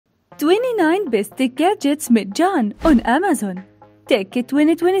29 Best Tech Gadgets Mid-Jun on Amazon. Tech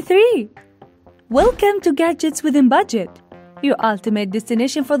 2023. Welcome to Gadgets Within Budget, your ultimate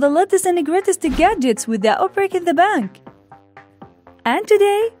destination for the latest and greatest gadgets without breaking the bank. And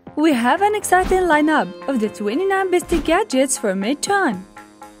today, we have an exciting lineup of the 29 best tech gadgets for Mid-Jun,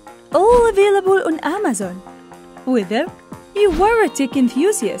 all available on Amazon. Whether you are a tech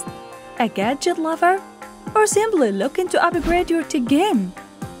enthusiast, a gadget lover, or simply looking to upgrade your tech game,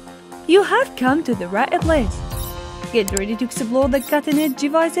 you have come to the right place. Get ready to explore the cutting-edge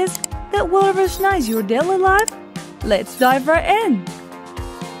devices that will revolutionize your daily life. Let's dive right in.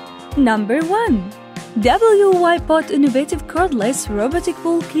 Number 1. WY-Pot Innovative Cordless Robotic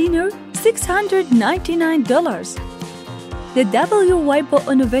Pool Cleaner, $699. The WY-Pot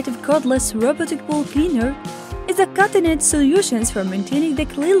Innovative Cordless Robotic Pool Cleaner is a cutting-edge solution for maintaining the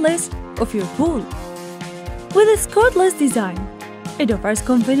cleanliness of your pool. With its cordless design, it offers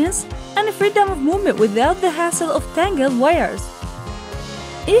convenience and freedom of movement without the hassle of tangled wires.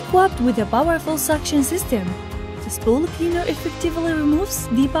 Equipped with a powerful suction system, this pool cleaner effectively removes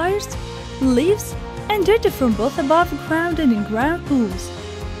debris, leaves, and dirt from both above ground and in-ground pools.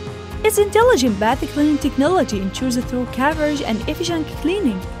 Its intelligent bath cleaning technology ensures a thorough coverage and efficient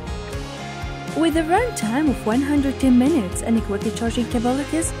cleaning. With a runtime of 110 minutes and quick charging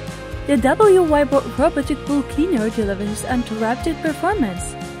capabilities, the WY-Pot Robotic Pool Cleaner delivers uninterrupted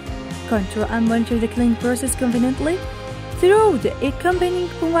performance. Control and monitor the cleaning process conveniently through the accompanying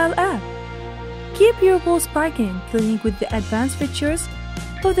mobile app. Keep your pool sparkling cleaning with the advanced features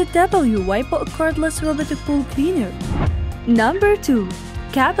of the WY-Pot Cordless Robotic Pool Cleaner. Number 2.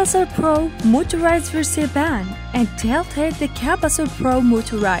 Capasol Pro Motorized VersaBand and Tilt Head. The Capasol Pro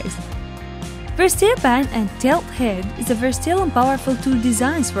Motorized VersaBand and Tilt Head is a versatile and powerful tool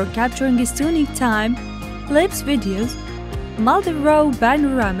designed for capturing stunning time-lapse videos, multi-row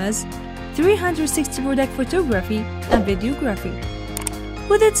panoramas, 360 product photography, and videography.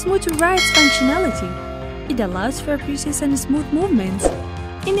 With its motorized functionality, it allows for precise and smooth movements,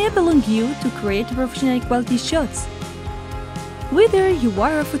 enabling you to create professional quality shots. Whether you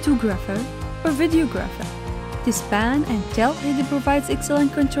are a photographer or videographer, this pan and tilt head provides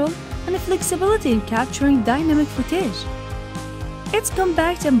excellent control and flexibility in capturing dynamic footage. Its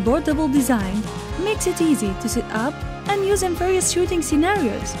compact and portable design makes it easy to set up and use in various shooting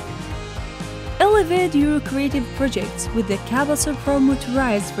scenarios. Elevate your creative projects with the Capasol Pro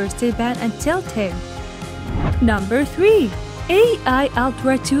Motorized VersaBand and Tilt Head. Number 3. AI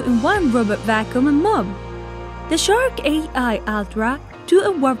Ultra 2-in-1 Robot Vacuum and Mop. The Shark AI Ultra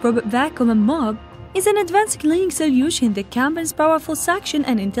 2-in-1 Robot Vacuum and Mop is an advanced cleaning solution that combines powerful suction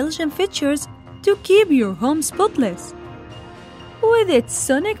and intelligent features to keep your home spotless. With its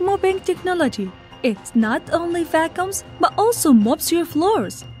sonic mopping technology, it not only vacuums but also mops your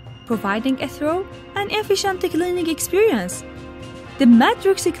floors, providing a thorough and efficient cleaning experience. The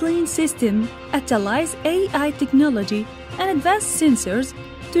Matrix Clean System utilises AI technology and advanced sensors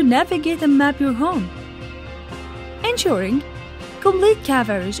to navigate and map your home, ensuring complete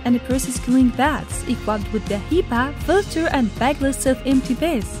coverage and precise cleaning baths equipped with the HEPA filter and bagless self-empty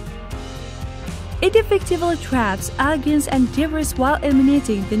base. It effectively traps allergens and debris while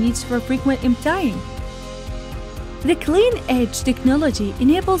eliminating the needs for frequent emptying. The Clean Edge technology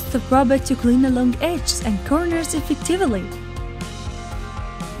enables the robot to clean along edges and corners effectively.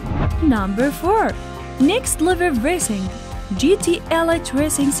 Number 4. Next Level Racing GT Elite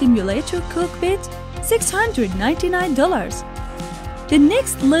Racing Simulator Cockpit, $699. The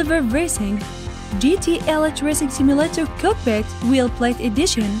Next Level Racing GT Elite Racing Simulator Cockpit Wheelplate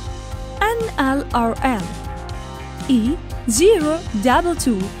Edition NLRL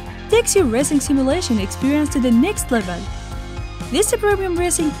E022 takes your racing simulation experience to the next level. This premium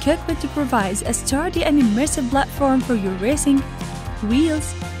racing cockpit provides a sturdy and immersive platform for your racing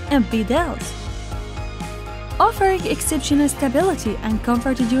wheels and pedals, offering exceptional stability and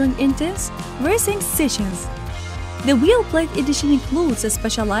comfort during intense racing sessions. The Wheelplate Edition includes a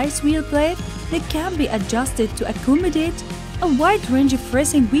specialized wheel plate that can be adjusted to accommodate a wide range of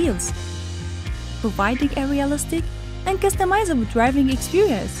racing wheels, providing a realistic and customizable driving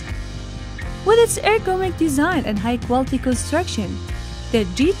experience. With its ergonomic design and high-quality construction, the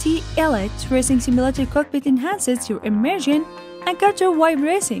GT Elite Racing Simulator Cockpit enhances your immersion and casual vibe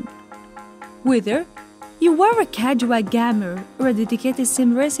racing. Whether you are a casual gamer or a dedicated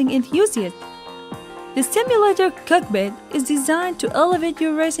sim racing enthusiast, the simulator cockpit is designed to elevate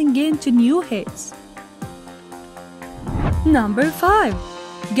your racing game to new heights. Number 5.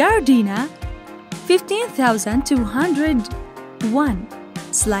 Gardena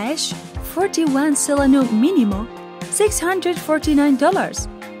 15201/41 Celano Minimo, $649.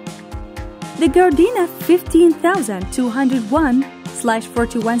 The Gardena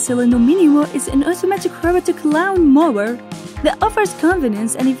 15201/41 Seleno Minimo is an automatic robotic lawn mower that offers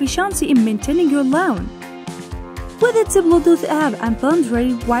convenience and efficiency in maintaining your lawn. With its Bluetooth app and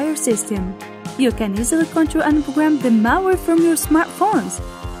boundary wire system, you can easily control and program the mower from your smartphones,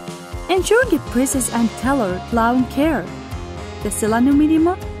 ensuring a precise and tailored lawn care. The Seleno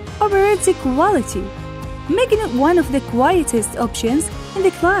Minimo operates equality, making it one of the quietest options in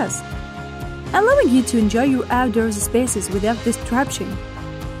the class, allowing you to enjoy your outdoor spaces without disruption.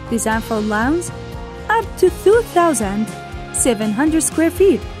 Designed for lawns up to 2,700 square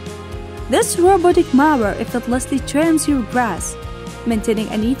feet, this robotic mower effortlessly trims your grass, maintaining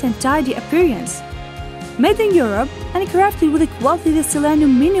a neat and tidy appearance. Made in Europe and crafted with the quality the Seleno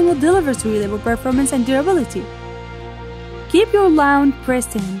Minimo delivers reliable performance and durability. Keep your lawn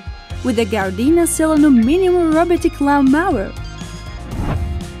pristine with the Gardena Seleno Minimo robotic lawn mower.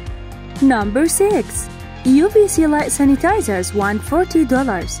 Number 6. UVC Light Sanitizers wand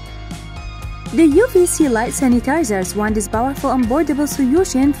 $40. The UVC Light Sanitizers wand is a powerful onboardable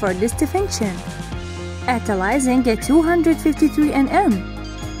solution for disinfection, utilizing a 253 nm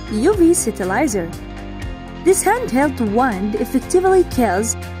UV sterilizer. This handheld wand effectively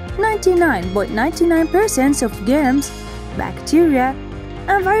kills 99.99% of germs, bacteria,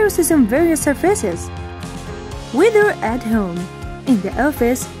 and viruses on various surfaces. Whether at home, in the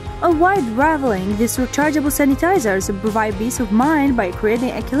office, or while traveling, these rechargeable sanitizers provide peace of mind by creating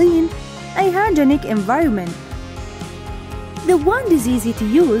a clean and hygienic environment. The wand is easy to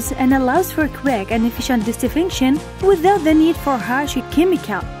use and allows for quick and efficient disinfection without the need for harsh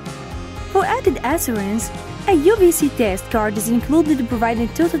chemical. For added assurance, a UVC test card is included, providing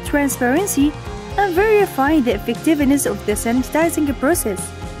total transparency and verifying the effectiveness of the sanitizing process.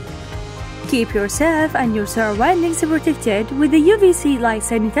 Keep yourself and your surroundings protected with the UVC Light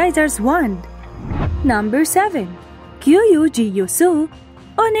Sanitizers wand. Number 7. QU GU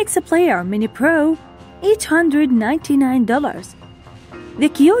Onyx Player Mini Pro $899. The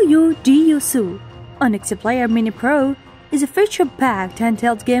QU GU Onyx Player Mini Pro is a feature-packed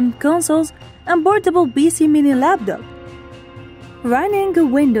handheld game consoles and portable PC mini laptop.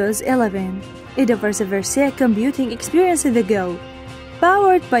 Running Windows 11, it offers a versatile computing experience on the go,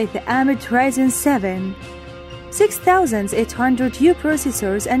 powered by the AMD Ryzen 7 6800U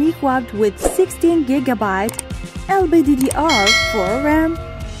processors and equipped with 16GB LPDDR4 RAM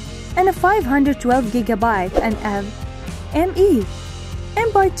and a 512GB NVMe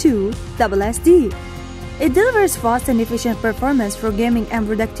M.2 SSD. It delivers fast and efficient performance for gaming and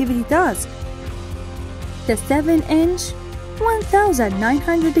productivity tasks. The 7-inch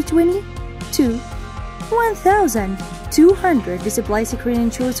 1920 to 1200 display screen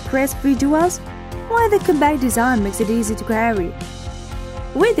ensures crisp visuals, while the compact design makes it easy to carry.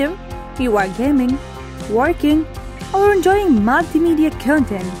 Whether you are gaming, working, or enjoying multimedia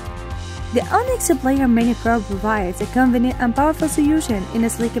content, the Onyx Player Mini Pro provides a convenient and powerful solution in a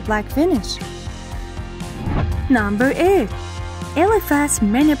sleek black finish. Number 8. LFast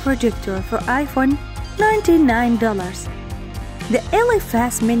Mini Projector for iPhone $99. The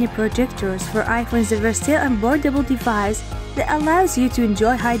LFast Mini Projectors for iPhone is a versatile and portable device that allows you to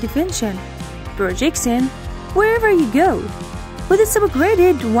enjoy high-definition projection wherever you go. With its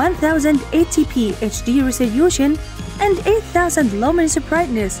upgraded 1080p HD resolution and 8000 lumens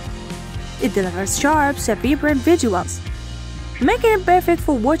brightness, it delivers sharp, vibrant visuals, making it perfect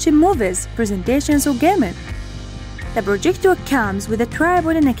for watching movies, presentations, or gaming. The projector comes with a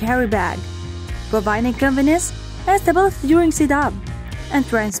tripod and a carry bag, providing convenience and stability during setup and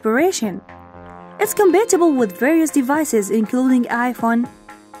transportation. It's compatible with various devices including iPhone,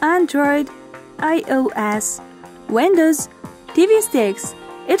 Android, iOS, Windows, TV sticks,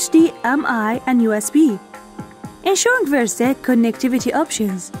 HDMI, and USB, ensuring versatile connectivity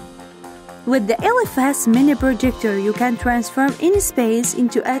options. With the LFast Mini Projector, you can transform any space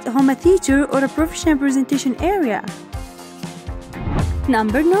into at-home theater or a professional presentation area.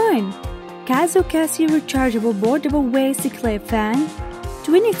 Number 9. Kazukasi Rechargeable Portable Waist Clip Fan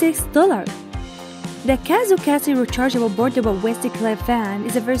 $26. The Kazukasi Rechargeable Portable Waist Clip Fan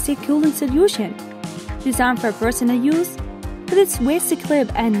is a versatile cooling solution designed for personal use with its waist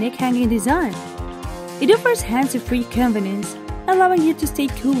clip and neck hanging design. It offers hands-free convenience, allowing you to stay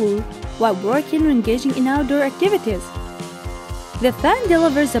cool while working or engaging in outdoor activities. The fan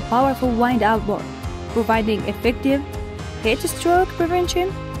delivers a powerful wind outboard, providing effective heat stroke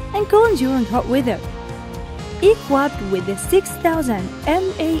prevention and cooling during hot weather. Equipped with a 6000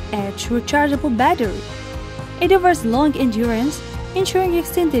 mAh rechargeable battery, it offers long endurance, ensuring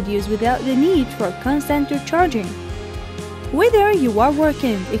extended use without the need for constant recharging. Whether you are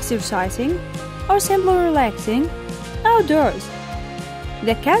working, exercising, or simply relaxing outdoors,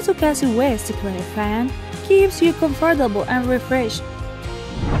 the Kazu Waist Clear Fan keeps you comfortable and refreshed.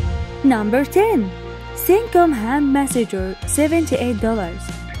 Number 10. Syncom Hand Massager, $78.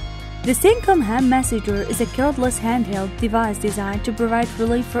 The Syncom Hand Massager is a cordless handheld device designed to provide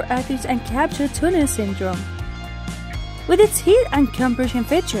relief for athletes and capture tunnel syndrome. With its heat and compression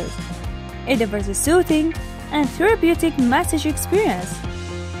features, it offers a soothing and therapeutic massage experience.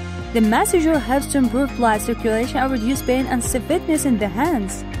 The massager helps to improve blood circulation and reduce pain and stiffness in the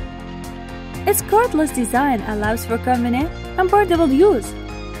hands. Its cordless design allows for convenient and portable use,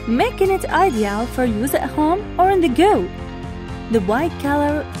 making it ideal for use at home or on the go. The white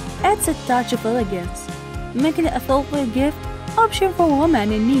color adds a touch of elegance, making it a thoughtful gift option for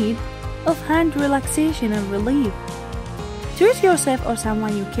women in need of hand relaxation and relief. Treat yourself or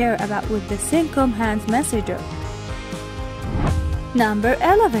someone you care about with the Syncom Hand Massager. Number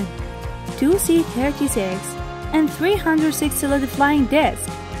 11. 2C36 and 360 flying disc,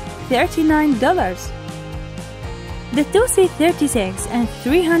 $39. The 2C36 and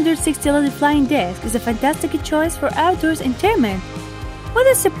 360 flying disc is a fantastic choice for outdoors entertainment. With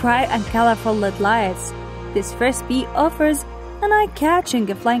its bright and colorful LED lights, this first P offers an eye-catching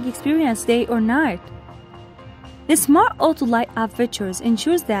flying experience day or night. The smart auto light up features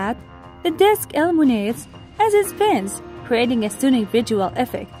ensures that the disc illuminates as it spins, creating a stunning visual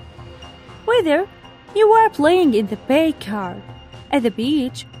effect. Whether you are playing in the bay car, at the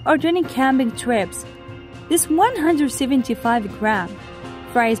beach, or during camping trips, this 175-gram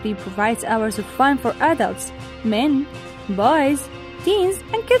Frisbee provides hours of fun for adults, men, boys, teens,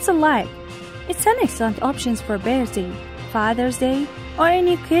 and kids alike. It's an excellent option for birthday, Father's Day, or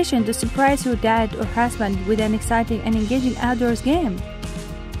any occasion to surprise your dad or husband with an exciting and engaging outdoors game.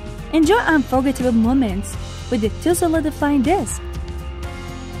 Enjoy unforgettable moments with the 2 flying disc.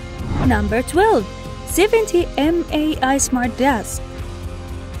 Number 12. 70 MAI Smart Desk.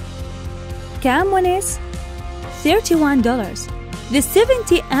 Cam 1S, $31. The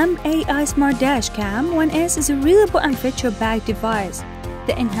 70 MAI Smart Dash Cam 1S is a reliable and feature-packed device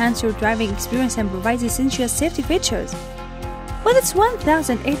that enhances your driving experience and provides essential safety features. With its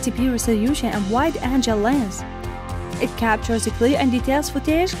 1080p resolution and wide-angle lens, it captures a clear and detailed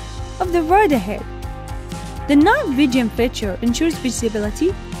footage of the road ahead. The night vision feature ensures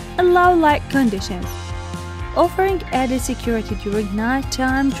visibility in low light conditions, offering added security during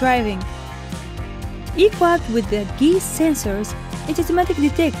nighttime driving. Equipped with the GEIS sensors, it automatically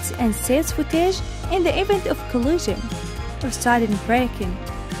detects and saves footage in the event of collision or sudden braking.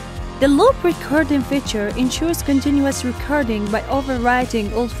 The loop recording feature ensures continuous recording by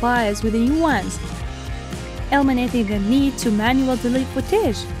overwriting old files with the new ones, eliminating the need to manually delete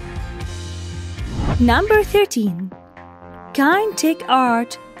footage. Number 13. Kind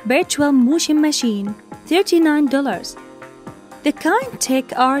Art Virtual Motion Machine, $39. The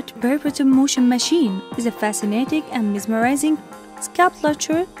Kind Art Perpetual Motion Machine is a fascinating and mesmerizing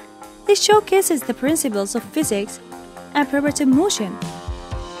sculpture that showcases the principles of physics and perpetual motion.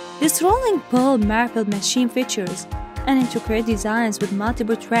 This rolling ball marble machine features an intricate designs with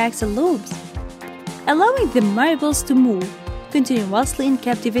multiple tracks and loops, allowing the marbles to move continuously in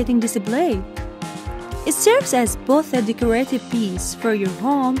captivating display. It serves as both a decorative piece for your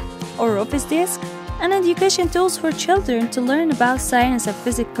home or office desk and education tools for children to learn about science and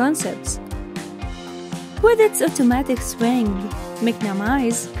physics concepts. With its automatic swing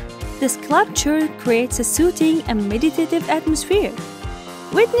mechanism, the sculpture creates a soothing and meditative atmosphere.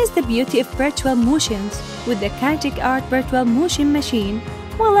 Witness the beauty of virtual motions with the Kind Art Virtual Motion Machine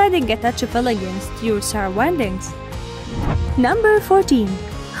while adding a touch of elegance to your surroundings. Number 14.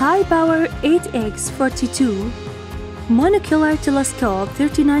 High Power 8x42 Monocular Telescope,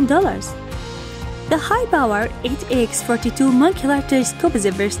 $39. The High Power 8x42 Monocular Telescope is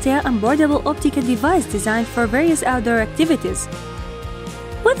a versatile and portable optical device designed for various outdoor activities.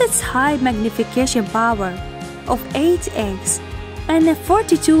 With its high magnification power of 8x and a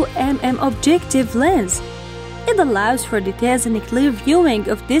 42mm objective lens, it allows for details and a clear viewing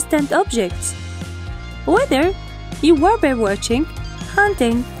of distant objects. Whether you are birdwatching,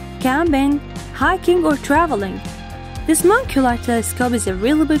 hunting, camping, hiking, or traveling, this monocular telescope is a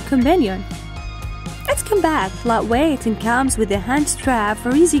reliable companion. It's compact, lightweight, and comes with a hand strap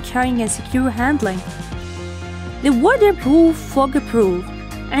for easy carrying and secure handling. The waterproof, fog-proof,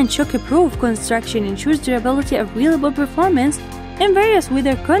 and shock-proof construction ensures durability and reliable performance in various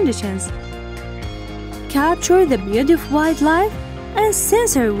weather conditions. Capture the beauty of wildlife and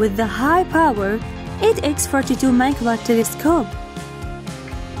sensor with the high-power 8x42 monocular telescope.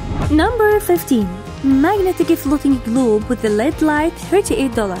 Number 15. Magnetic floating globe with the LED light,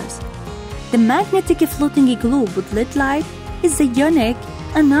 $38. The magnetic floating globe with LED light is a unique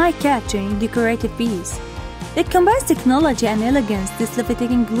and eye-catching decorative piece. It combines technology and elegance. This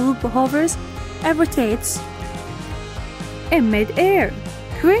levitating globe hovers and rotates in mid-air,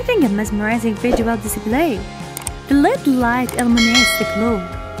 creating a mesmerizing visual display. The LED light illuminates the globe,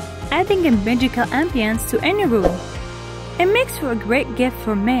 adding a magical ambience to any room. It makes for a great gift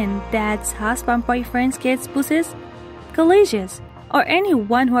for men, dads, husbands, boyfriends, kids, bosses, colleagues, or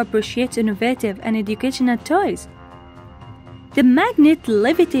anyone who appreciates innovative and educational toys. The magnet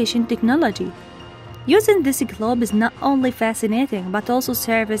levitation technology. Using this globe is not only fascinating but also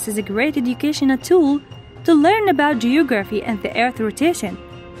serves as a great educational tool to learn about geography and the Earth's rotation.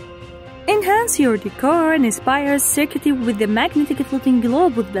 Enhance your decor and inspire circuitry with the magnetic floating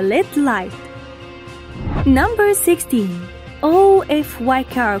globe with the LED light. Number 16. OFY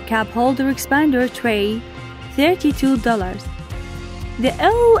Car Cup Holder Expander Tray, $32. The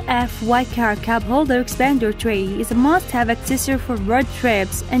OFY Car Cup Holder Expander Tray is a must-have accessory for road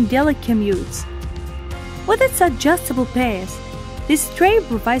trips and daily commutes. With its adjustable base, this tray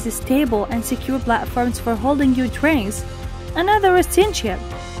provides stable and secure platforms for holding your drinks and other essentials.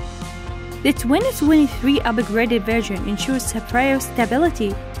 The 2023 upgraded version ensures prior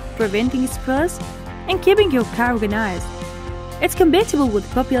stability, preventing spills and keeping your car organized. It's compatible with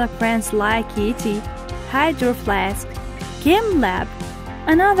popular brands like Yeti, Hydro Flask, Game Lab,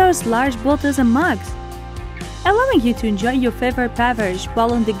 and others large bottles and mugs, allowing you to enjoy your favorite beverage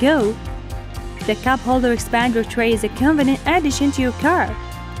while on the go. The cup holder expander tray is a convenient addition to your car,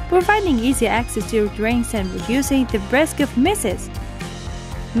 providing easy access to your drinks and reducing the risk of misses.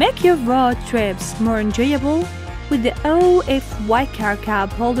 Make your road trips more enjoyable with the OFY Car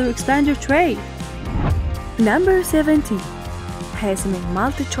Cup Holder Expander Tray. Number 17. Hesame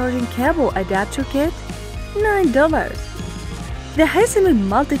Multi-Charging Cable Adapter Kit, $9. The Hesame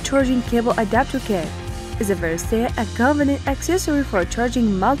Multi-Charging Cable Adapter Kit is a versatile and convenient accessory for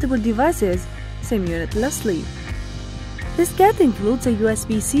charging multiple devices simultaneously. This kit includes a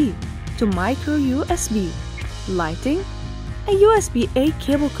USB-C to micro USB, lighting, a USB-A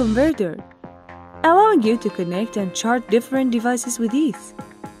cable converter, allowing you to connect and charge different devices with ease.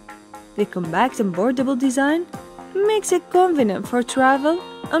 The compact and portable design makes it convenient for travel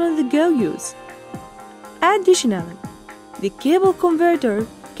and on-the-go use. Additionally, the cable converter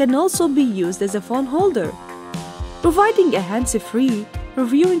can also be used as a phone holder, providing a hands-free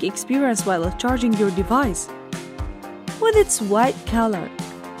reviewing experience while charging your device. With its white color,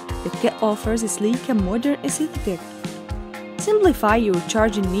 the kit offers a sleek and modern aesthetic. Simplify your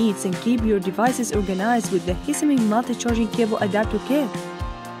charging needs and keep your devices organized with the Hesame Multi-Charging Cable Adapter Kit.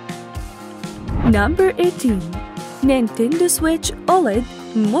 Number 18. Nintendo Switch OLED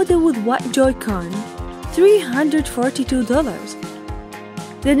Model with White Joy-Con, $342.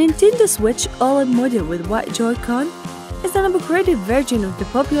 The Nintendo Switch OLED model with White Joy-Con is an upgraded version of the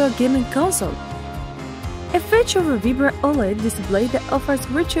popular gaming console. It features a vibrant OLED display that offers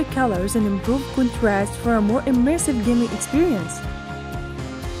richer colors and improved contrast for a more immersive gaming experience.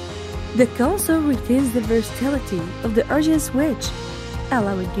 The console retains the versatility of the original Switch,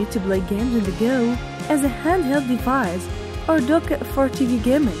 allowing you to play games on the go as a handheld device or dock for TV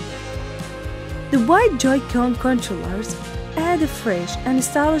gaming. The White Joy-Con controllers add a fresh and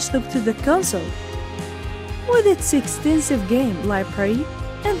stylish look to the console. With its extensive game library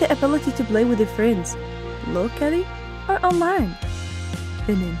and the ability to play with your friends, locally or online,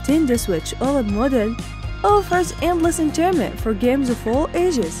 the Nintendo Switch OLED model offers endless enjoyment for games of all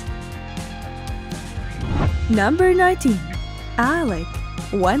ages. Number 19. iLink,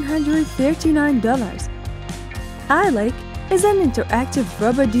 $139. iLink is an interactive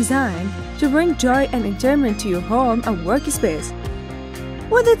robot designed to bring joy and enjoyment to your home and workspace.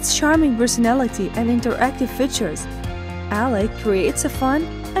 With its charming personality and interactive features, iLink creates a fun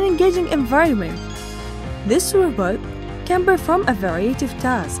and engaging environment. This robot can perform a variety of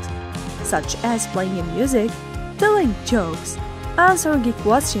tasks, such as playing music, telling jokes, answering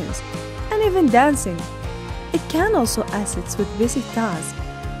questions, and even dancing. It can also assist with basic tasks,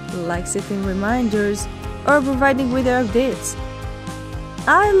 like setting reminders or providing weather updates.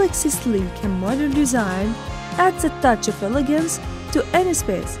 iLink's sleek and modern design adds a touch of elegance to any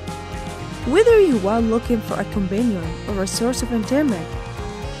space. Whether you are looking for a companion or a source of entertainment,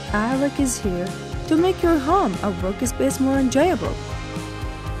 iLink is here to make your home or workspace more enjoyable.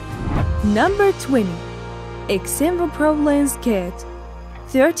 Number 20. Exenvo Pro Lens Kit,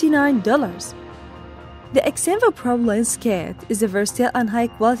 $39. The Exenvo Pro Lens Kit is a versatile and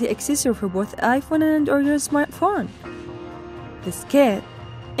high-quality accessory for both iPhone and Android smartphone. This kit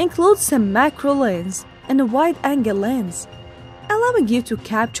includes a macro lens and a wide-angle lens, allowing you to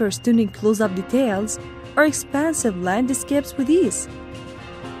capture stunning close-up details or expansive landscapes with ease.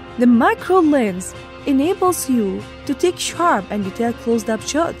 The macro lens enables you to take sharp and detailed close-up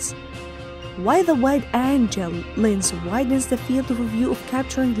shots, while the wide-angle lens widens the field of view of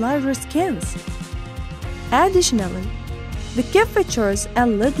capturing larger skins. Additionally, the kit features a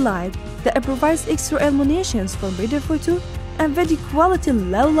LED light that provides extra illuminations for better photo and video quality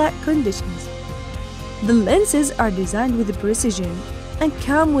low light conditions. The lenses are designed with precision and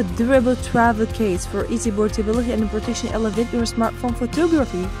come with durable travel case for easy portability and protection. Elevate your smartphone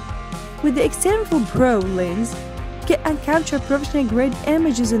photography with the External Pro lens. Get and capture professional-grade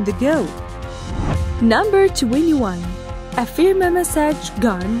images on the go. Number 21. Affirma Massage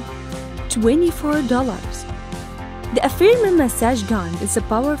Gun, $24. The Affirma Massage Gun is a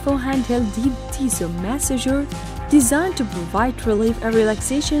powerful handheld deep tissue massager designed to provide relief and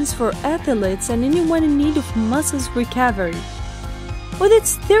relaxations for athletes and anyone in need of muscle recovery. With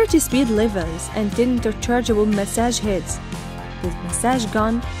its 30 speed levels and 10 interchangeable massage heads, this massage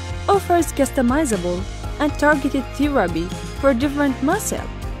gun offers customizable and targeted therapy for different muscle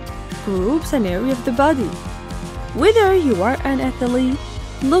groups and areas of the body. Whether you are an athlete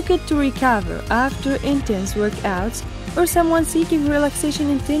looking to recover after intense workouts or someone seeking relaxation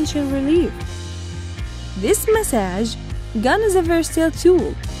and tension relief, this massage gun is a versatile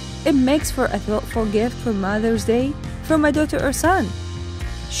tool. It makes for a thoughtful gift for Mother's Day from a daughter or son,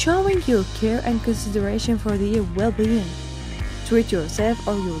 showing your care and consideration for their well-being. Treat yourself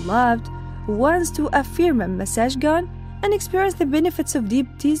or your loved ones to Affirma Massage Gun and experience the benefits of deep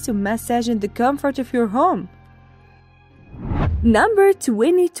tissue massage in the comfort of your home. Number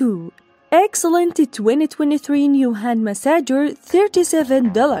 22. Excellent 2023 New Hand Massager,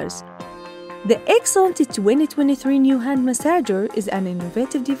 $37. The Excellent 2023 New Hand Massager is an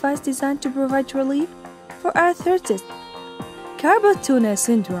innovative device designed to provide relief for arthritis, carpal tunnel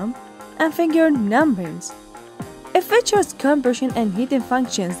syndrome, and finger numbness. It features compression and heating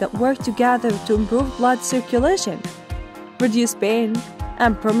functions that work together to improve blood circulation, reduce pain,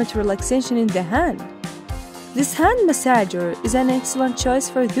 and promote relaxation in the hand. This hand massager is an excellent choice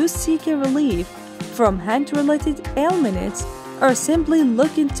for those seeking relief from hand-related ailments or simply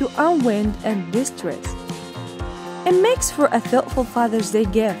looking to unwind and distress. It makes for a thoughtful Father's Day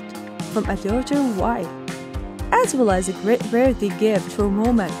gift from a daughter or wife, as well as a great birthday gift for a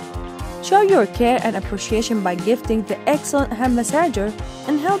moment. Show your care and appreciation by gifting the excellent hand massager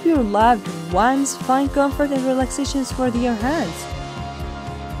and help your loved ones find comfort and relaxations for their hands.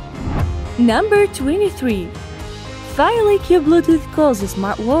 Number 23. Filecube Bluetooth Calls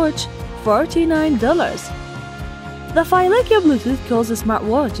Smartwatch, $49. The Filecube Bluetooth Calls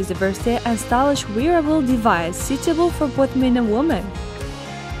Smartwatch is a versatile and stylish wearable device suitable for both men and women.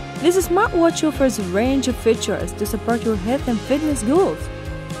 This smartwatch offers a range of features to support your health and fitness goals.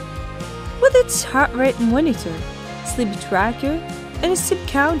 With its heart rate monitor, sleep tracker, and step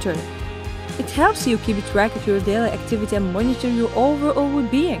counter, it helps you keep track of your daily activity and monitor your overall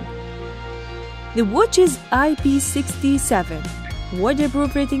well-being. The watch's IP67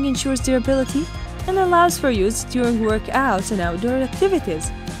 waterproof rating ensures durability and allows for use during workouts and outdoor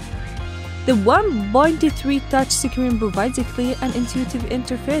activities. The 1.3 touchscreen provides a clear and intuitive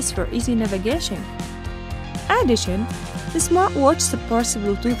interface for easy navigation. In addition, the smartwatch supports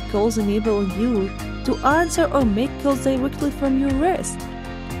Bluetooth calls, enabling you to answer or make calls directly from your wrist.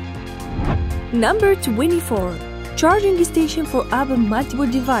 Number 24. Charging station for Apple multiple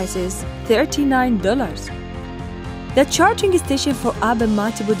devices, $39. The charging station for Apple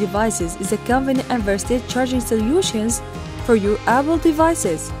multiple devices is a convenient and versatile charging solutions for your Apple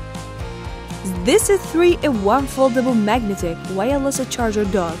devices. This 3-in-1 foldable magnetic wireless charger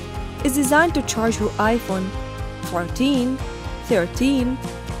dock is designed to charge your iPhone 14, 13,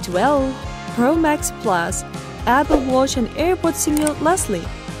 12, Pro Max Plus, Apple Watch, and AirPods seamlessly.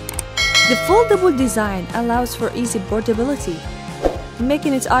 The foldable design allows for easy portability,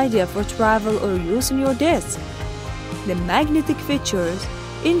 making it ideal for travel or use on your desk. The magnetic features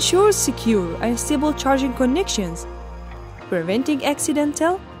ensure secure and stable charging connections, preventing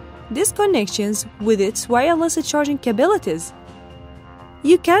accidental disconnections with its wireless charging capabilities.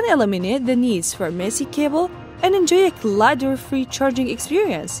 You can eliminate the needs for messy cable and enjoy a clutter-free charging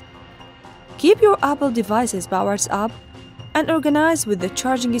experience. Keep your Apple devices powered up and organized with the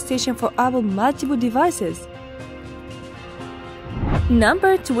charging station for Apple multiple devices.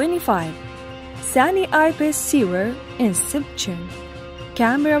 Number 25. Sony IPS Sewer Inception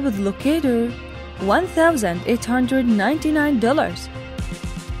Camera with Locator, $1,899.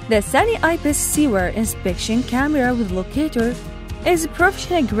 The Sony IPS Sewer Inspection Camera with Locator is a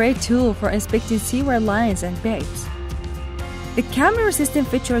professional-grade tool for inspecting seaware lines and baits. The camera system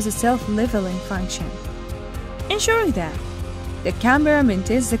features a self-leveling function, ensuring that the camera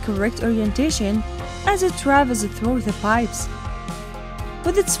maintains the correct orientation as it travels through the pipes.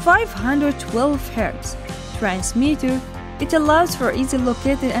 With its 512 Hz transmitter, it allows for easy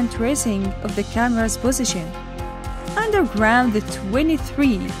locating and tracing of the camera's position. Underground, the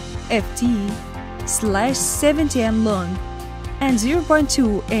 23 ft/70 long and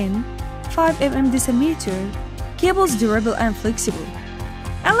 0.2 in 5 mm diameter cable is durable and flexible,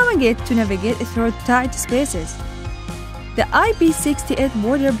 allowing it to navigate through tight spaces. The IP68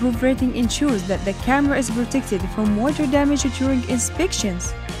 waterproof rating ensures that the camera is protected from water damage during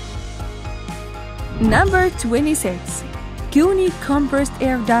inspections. Number 26. Kuni Compressed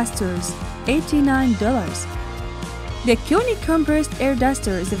Air Dusters, $89. The Kuni Compressed Air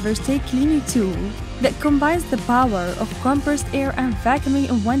Duster is a versatile cleaning tool that combines the power of compressed air and vacuuming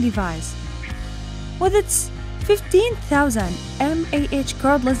in one device. With its 15,000 mAh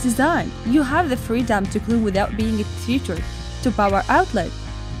cordless design, you have the freedom to clean without being tethered to power outlet.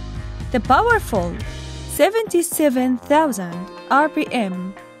 The powerful 77,000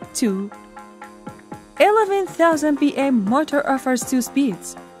 RPM to 11,000 PM motor offers two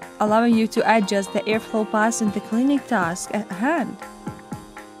speeds, allowing you to adjust the airflow path in the cleaning task at hand.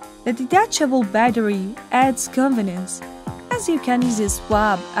 The detachable battery adds convenience, as you can easily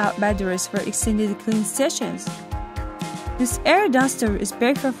swap out batteries for extended clean sessions. This air duster is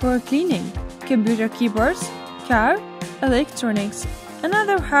perfect for cleaning computer keyboards, car, electronics, and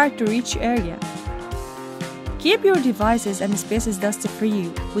other hard-to-reach area. Keep your devices and spaces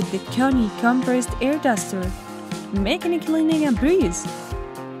dust-free with the Kuni Compressed Air Duster, making cleaning a breeze.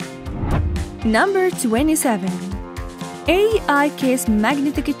 Number 27. AI Case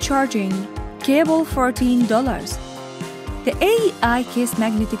Magnetic Charging Cable, $14. The AI Case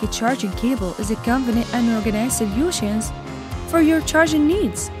Magnetic Charging Cable is a convenient and organized solution for your charging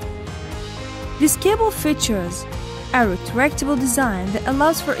needs. This cable features a retractable design that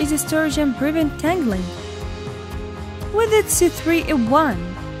allows for easy storage and prevent tangling. With its 3-in-1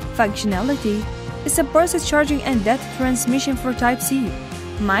 functionality, it supports charging and data transmission for Type-C,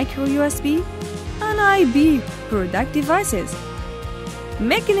 micro USB, and IB product devices,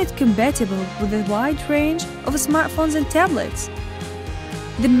 making it compatible with a wide range of smartphones and tablets.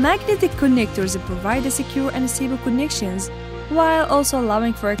 The magnetic connectors provide a secure and stable connections while also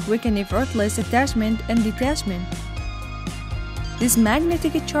allowing for a quick and effortless attachment and detachment. This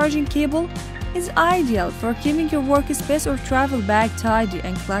magnetic charging cable is ideal for keeping your workspace or travel bag tidy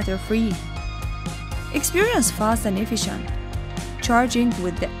and clutter-free. Experience fast and efficient charging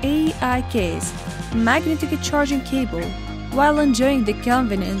with the AI Case Magnetic Charging Cable while enjoying the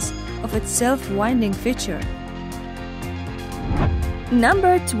convenience of its self-winding feature.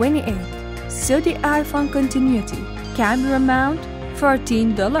 Number 28. Sony iPhone Continuity Camera Mount,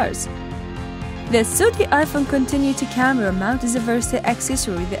 $14. The Sony iPhone Continuity Camera Mount is a versatile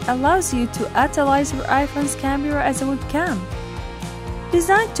accessory that allows you to utilize your iPhone's camera as a webcam.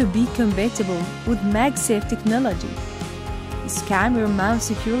 Designed to be compatible with MagSafe technology, this camera mount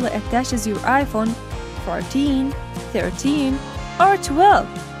securely attaches your iPhone 14, 13, or 12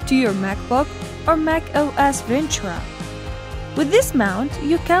 to your MacBook or Mac OS Ventura. With this mount,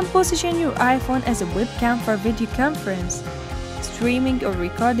 you can position your iPhone as a webcam for video conference, streaming or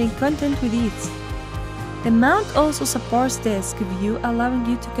recording content with ease. The mount also supports desk view, allowing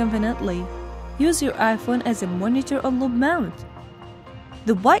you to conveniently use your iPhone as a monitor or loop mount.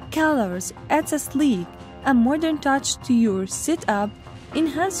 The white colors adds a sleek and modern touch to your setup,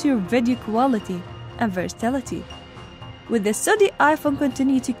 enhance your video quality and versatility. With the Sony iPhone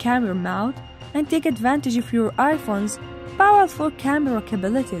Continuity Camera Mount, and take advantage of your iPhone's powerful camera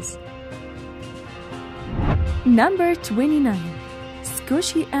capabilities. Number 29.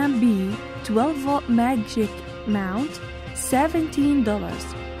 Squishy MB 12-volt Magic Mount, $17.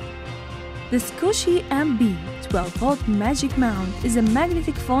 The Squishy MB 12-volt Magic Mount is a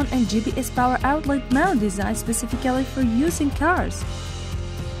magnetic phone and GPS power outlet mount designed specifically for use in cars.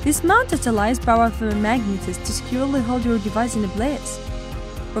 This mount utilizes powerful magnets to securely hold your device in place,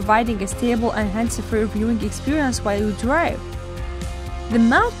 providing a stable and hands-free viewing experience while you drive. The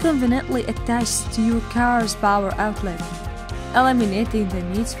mount conveniently attaches to your car's power outlet, eliminating the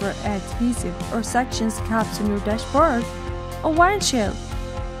needs for adhesive or suction caps on your dashboard or windshield.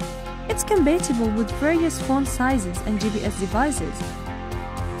 It's compatible with various phone sizes and GPS devices,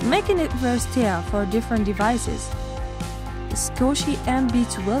 making it versatile for different devices. The Squishy MB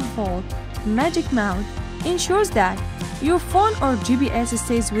 12-volt Magic Mount ensures that your phone or GPS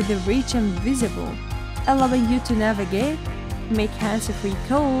stays within reach and visible, allowing you to navigate make hands-free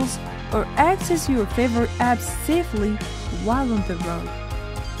calls, or access your favorite apps safely while on the road.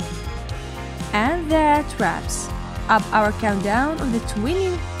 And that wraps up our countdown of the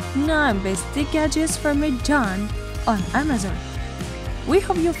 29 best tech gadgets for Mid-Jun on Amazon. We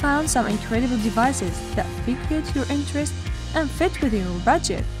hope you found some incredible devices that piqued your interest and fit within your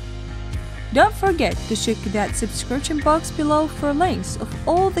budget. Don't forget to check that subscription box below for links of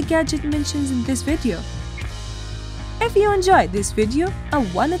all the gadget mentions in this video. If you enjoyed this video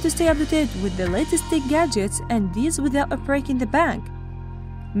and wanted to stay updated with the latest tech gadgets and deals without breaking the bank,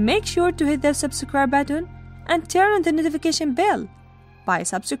 make sure to hit the subscribe button and turn on the notification bell by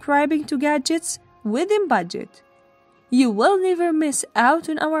subscribing to Gadgets Within Budget. You will never miss out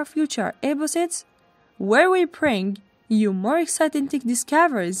on our future episodes where we bring you more exciting tech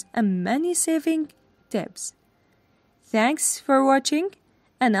discoveries and money-saving tips. Thanks for watching,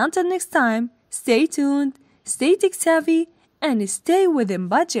 and until next time, stay tuned, stay tech-savvy, and stay within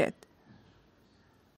budget.